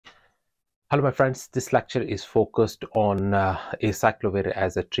Hello, my friends. This lecture is focused on Acyclovir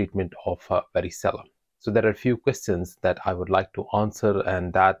as a treatment of varicella. So there are a few questions that I would like to answer,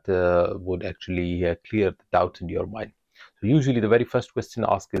 and that would actually clear the doubts in your mind. So usually the very first question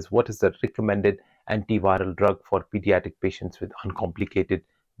asked is, what is the recommended antiviral drug for pediatric patients with uncomplicated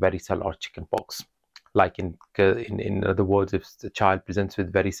varicella or chickenpox? Like in other words, if the child presents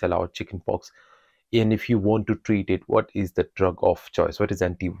with varicella or chickenpox, and if you want to treat it, what is the drug of choice? What is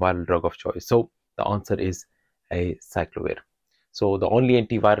antiviral drug of choice? So the answer is Acyclovir. So the only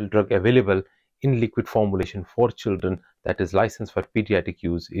antiviral drug available in liquid formulation for children that is licensed for pediatric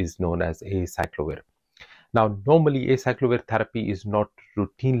use is known as Acyclovir. Now, normally Acyclovir therapy is not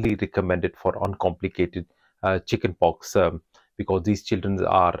routinely recommended for uncomplicated chickenpox because these children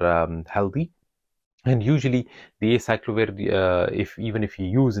are healthy, and usually the Acyclovir, even if you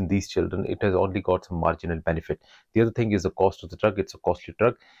use in these children, it has only got some marginal benefit. The other thing is the cost of the drug. It's a costly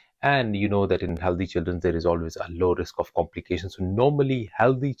drug, and you know that in healthy children there is always a low risk of complications. So normally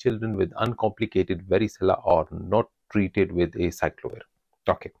healthy children with uncomplicated varicella are not treated with Acyclovir.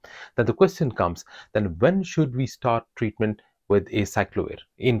 Okay, then the question comes, then when should we start treatment with Acyclovir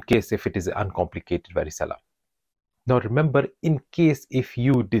in case if it is uncomplicated varicella? Now remember, in case if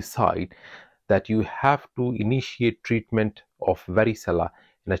you decide that you have to initiate treatment of varicella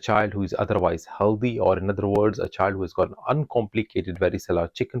in a child who is otherwise healthy, or in other words, a child who has got uncomplicated varicella or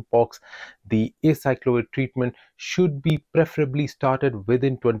chickenpox, the Acyclovir treatment should be preferably started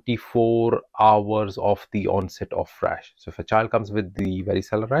within 24 hours of the onset of rash. So if a child comes with the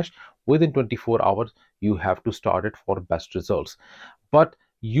varicella rash, within 24 hours, you have to start it for best results. But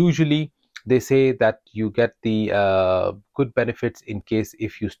usually they say that you get the good benefits in case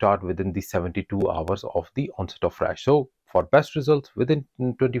if you start within the 72 hours of the onset of rash. So for best results within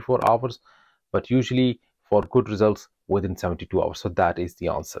 24 hours, but usually for good results within 72 hours. So that is the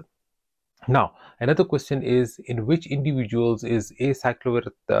answer. Now another question is, in which individuals is Acyclovir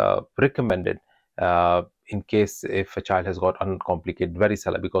recommended in case if a child has got uncomplicated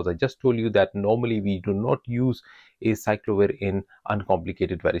varicella? Because I just told you that normally we do not use Acyclovir in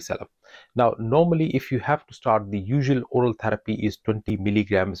uncomplicated varicella. Now normally if you have to start, the usual oral therapy is 20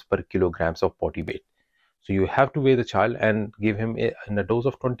 milligrams per kilograms of body weight. So you have to weigh the child and give him a dose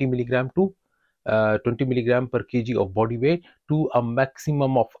of 20 milligram to 20 milligram per kg of body weight to a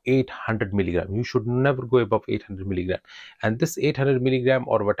maximum of 800 milligram. You should never go above 800 milligram, and this 800 milligram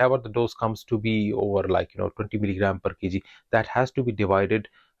or whatever the dose comes to be over, like 20 milligram per kg, that has to be divided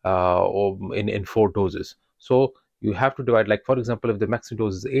in 4 doses. So you have to divide, like for example, if the maximum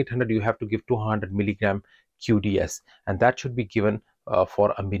dose is 800, you have to give 200 milligram QDS, and that should be given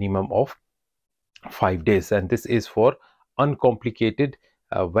for a minimum of 5 days. And this is for uncomplicated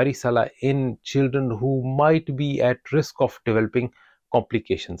varicella in children who might be at risk of developing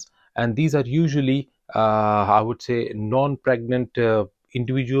complications. And these are usually, I would say, non-pregnant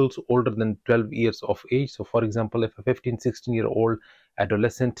individuals older than 12 years of age. So for example, if a 15-16-year-old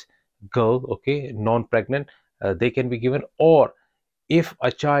adolescent girl, okay, non-pregnant, they can be given. Or if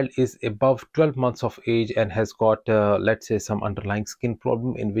a child is above 12 months of age and has got let's say some underlying skin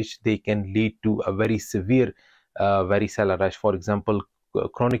problem in which they can lead to a very severe varicella rash, for example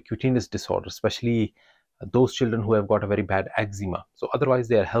chronic cutaneous disorder, especially those children who have got a very bad eczema. So otherwise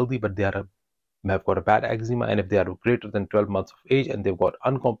they are healthy, but they have got a bad eczema, and if they are greater than 12 months of age and they've got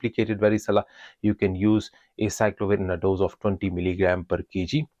uncomplicated varicella, you can use Acyclovir in a dose of 20 milligram per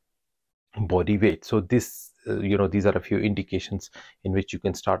kg body weight. So this these are a few indications in which you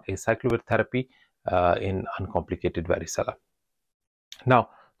can start Acyclovir therapy in uncomplicated varicella. Now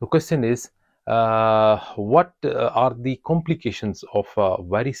the question is, what are the complications of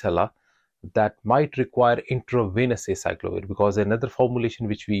varicella that might require intravenous Acyclovir? Because another formulation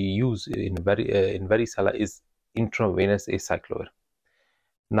which we use in varicella is intravenous Acyclovir.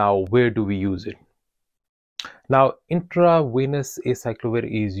 Now where do we use it? Now, intravenous Acyclovir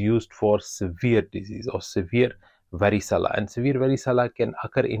is used for severe disease or severe varicella, and severe varicella can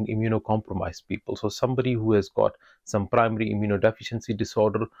occur in immunocompromised people. So somebody who has got some primary immunodeficiency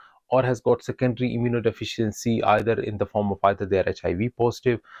disorder or has got secondary immunodeficiency, either in the form of either they are HIV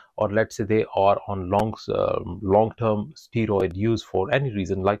positive, or let's say they are on long-term steroid use for any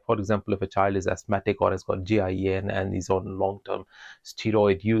reason. Like for example, if a child is asthmatic or has got GIN and is on long-term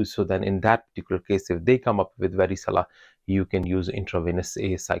steroid use, so then in that particular case, if they come up with varicella, you can use intravenous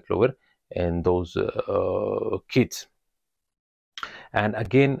Acyclovir in those kids. And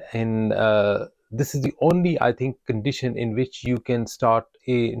again, in this is the only, I think, condition in which you can start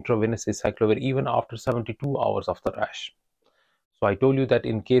a intravenous Acyclovir even after 72 hours of the rash. So I told you that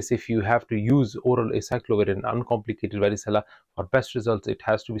in case if you have to use oral acyclovir in uncomplicated varicella, for best results it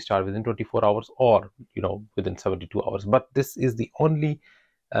has to be started within 24 hours or within 72 hours. But this is the only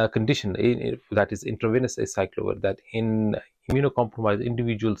condition that is intravenous acyclovir, that in immunocompromised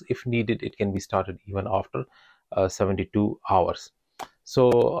individuals, if needed, it can be started even after 72 hours.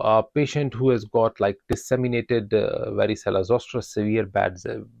 So a patient who has got like disseminated varicella zoster, severe bad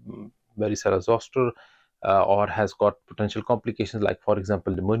varicella zoster, or has got potential complications like, for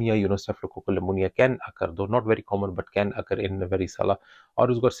example, pneumonia, staphylococcal pneumonia can occur, though not very common, but can occur in varicella, or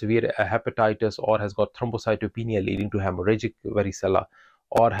who's got severe hepatitis, or has got thrombocytopenia leading to hemorrhagic varicella,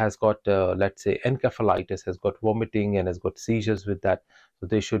 or has got let's say encephalitis, has got vomiting and has got seizures with that. So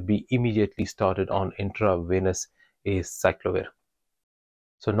they should be immediately started on intravenous acyclovir.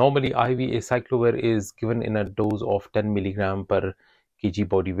 So normally IV acyclovir is given in a dose of 10 milligram per kg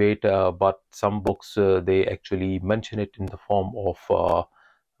body weight, but some books they actually mention it in the form of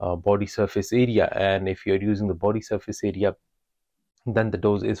body surface area, and if you're using the body surface area, then the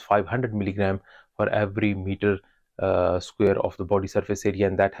dose is 500 milligram for every meter square of the body surface area,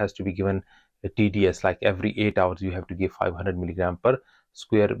 and that has to be given TDS, like every 8 hours you have to give 500 milligram per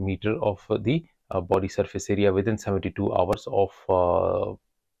square meter of the body surface area within 72 hours of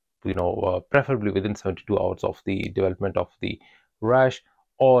preferably within 72 hours of the development of the rash,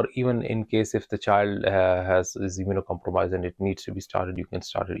 or even in case if the child is immunocompromised and it needs to be started, you can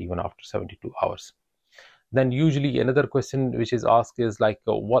start it even after 72 hours. Then usually another question which is asked is like,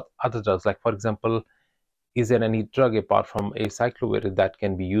 what other drugs, like for example, is there any drug apart from acyclovir that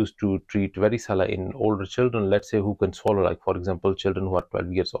can be used to treat varicella in older children, let's say, who can swallow, like for example children who are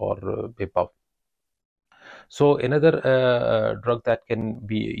 12 years or above? So another drug that can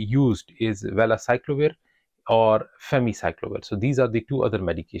be used is valacyclovir or femicyclovir. So these are the two other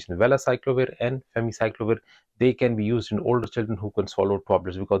medications, valacyclovir and femicyclovir. They can be used in older children who can swallow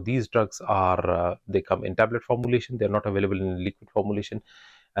tablets, because these drugs are they come in tablet formulation. They're not available in liquid formulation,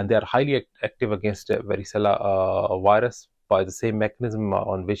 and they are highly active against varicella virus by the same mechanism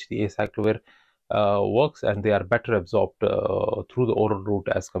on which the acyclovir works, and they are better absorbed through the oral route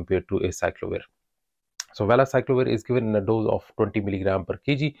as compared to acyclovir. So valacyclovir is given in a dose of 20 milligram per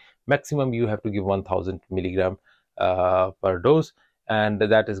kg. Maximum you have to give 1000 milligram per dose, and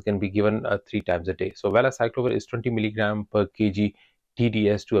that is going to be given 3 times a day. So valacyclovir is 20 milligram per kg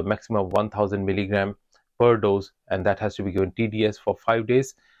TDS to a maximum of 1000 milligram per dose, and that has to be given TDS for 5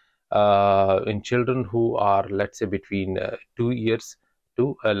 days in children who are, let's say, between 2 years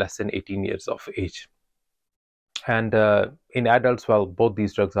to less than 18 years of age. And in adults, well, both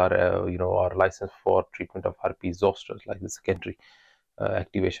these drugs are are licensed for treatment of herpes zoster, like the secondary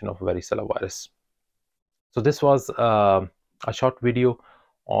activation of varicella virus. So this was a short video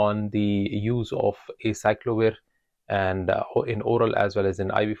on the use of acyclovir and in oral as well as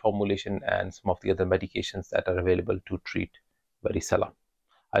in IV formulation, and some of the other medications that are available to treat varicella.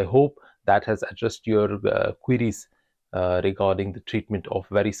 I hope that has addressed your queries regarding the treatment of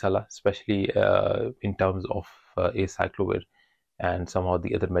varicella, especially in terms of acyclovir and some of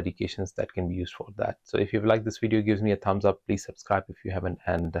the other medications that can be used for that. So if you've liked this video, gives me a thumbs up. Please subscribe if you haven't,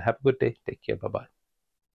 and have a good day. Take care. Bye bye.